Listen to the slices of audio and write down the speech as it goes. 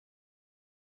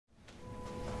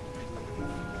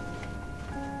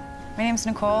My name's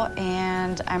Nicole,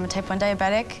 and I'm a type 1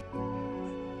 diabetic.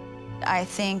 I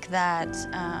think that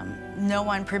no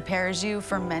one prepares you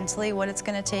for mentally what it's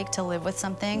going to take to live with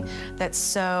something that's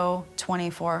so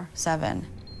 24/7.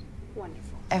 Wonderful.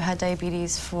 I've had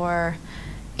diabetes for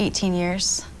 18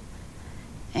 years,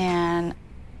 and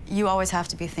you always have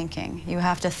to be thinking. You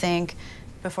have to think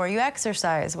before you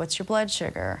exercise, what's your blood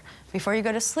sugar? Before you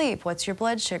go to sleep, what's your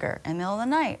blood sugar? In the middle of the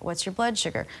night, what's your blood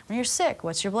sugar? When you're sick,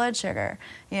 what's your blood sugar?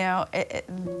 You know,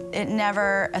 it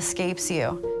never escapes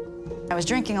you. I was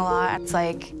drinking a lot. It's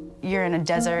like you're in a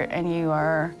desert and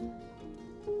you're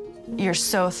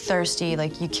so thirsty,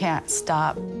 like you can't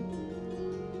stop.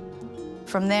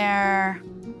 From there,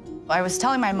 I was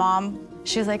telling my mom,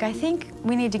 she was like, I think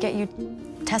we need to get you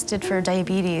tested for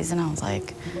diabetes. And I was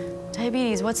like,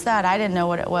 diabetes, what's that? I didn't know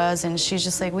what it was. And she's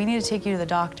just like, we need to take you to the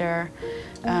doctor.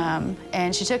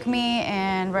 And she took me,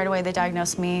 and right away they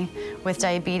diagnosed me with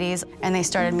diabetes, and they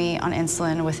started me on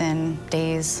insulin within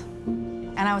days.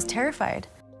 And I was terrified.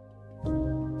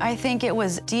 I think it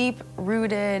was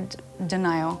deep-rooted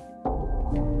denial.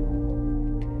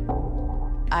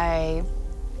 I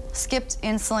skipped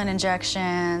insulin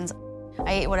injections.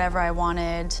 I ate whatever I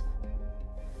wanted.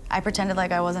 I pretended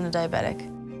like I wasn't a diabetic.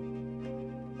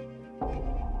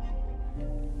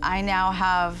 I now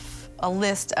have a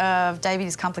list of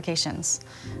diabetes complications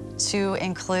to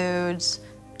include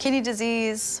kidney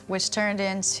disease, which turned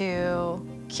into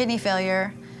kidney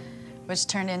failure, which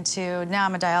turned into now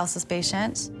I'm a dialysis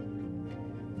patient.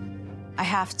 I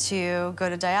have to go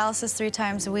to dialysis 3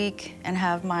 times a week and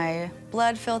have my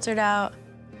blood filtered out.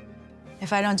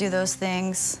 If I don't do those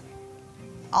things,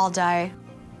 I'll die.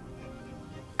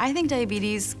 I think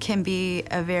diabetes can be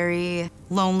a very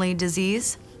lonely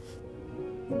disease.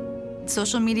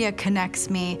 Social media connects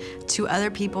me to other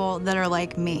people that are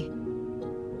like me.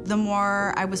 The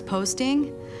more I was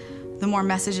posting, the more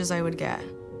messages I would get.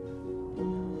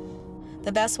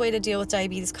 The best way to deal with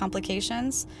diabetes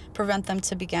complications, prevent them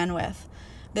to begin with.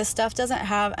 This stuff doesn't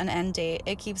have an end date,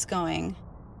 it keeps going.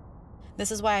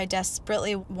 This is why I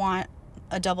desperately want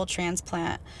a double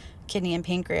transplant, kidney and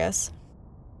pancreas.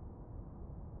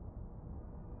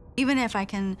 Even if I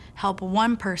can help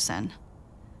one person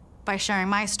by sharing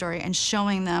my story and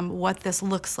showing them what this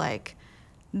looks like,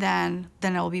 then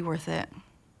it will be worth it.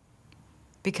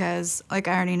 Because, like,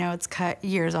 I already know it's cut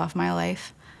years off my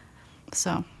life,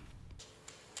 so.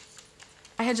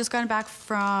 I had just gotten back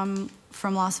from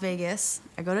Las Vegas.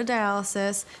 I go to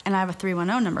dialysis, and I have a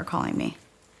 310 number calling me.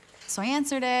 So I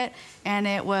answered it, and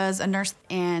it was a nurse,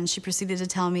 and she proceeded to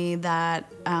tell me that,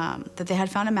 that they had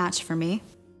found a match for me.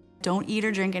 Don't eat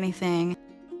or drink anything.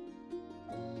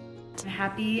 I'm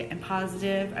happy and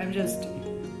positive. I'm just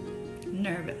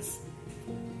nervous.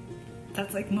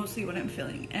 That's like mostly what I'm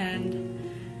feeling. And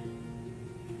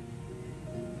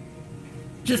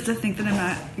just to think that I'm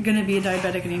not gonna be a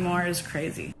diabetic anymore is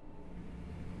crazy.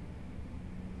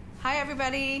 Hi,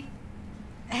 everybody.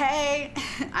 Hey,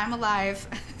 I'm alive.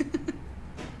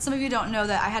 Some of you don't know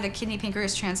that I had a kidney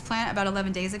pancreas transplant about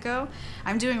 11 days ago.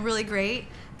 I'm doing really great.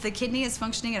 The kidney is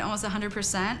functioning at almost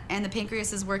 100%, and the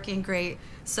pancreas is working great.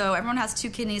 So everyone has 2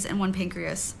 kidneys and 1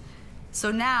 pancreas.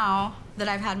 So now that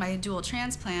I've had my dual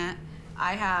transplant,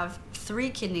 I have 3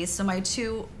 kidneys. So the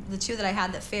 2 that I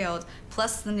had that failed,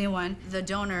 plus the new one, the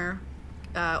donor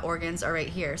organs are right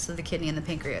here. So the kidney and the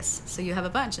pancreas. So you have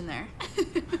a bunch in there.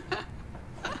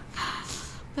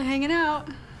 They're hanging out.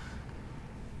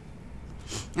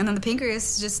 And then the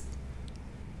pancreas is just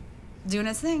doing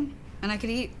its thing, and I could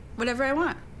eat whatever I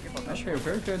want. Sure,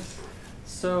 very good.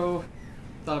 So,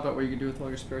 thought about what you can do with all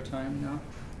your spare time now?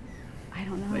 I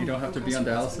don't know. That you don't have to be on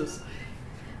dialysis?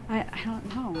 I don't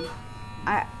know.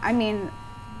 I mean,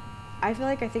 I feel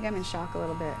like I think I'm in shock a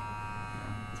little bit.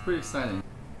 Yeah, it's pretty exciting.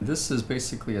 This is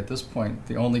basically, at this point,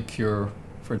 the only cure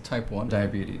for type 1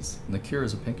 diabetes. And the cure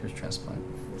is a pancreas transplant.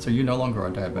 So you no longer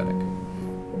are diabetic.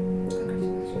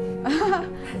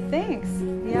 Thanks.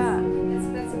 Yeah.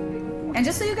 And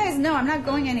just so you guys know, I'm not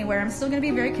going anywhere. I'm still going to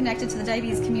be very connected to the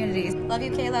diabetes community. Love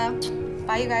you, Kayla.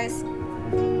 Bye, you guys.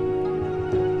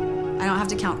 I don't have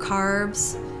to count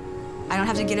carbs. I don't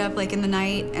have to get up like in the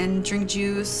night and drink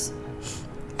juice.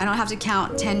 I don't have to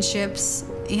count 10 chips.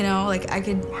 You know, like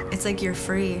it's like you're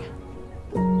free.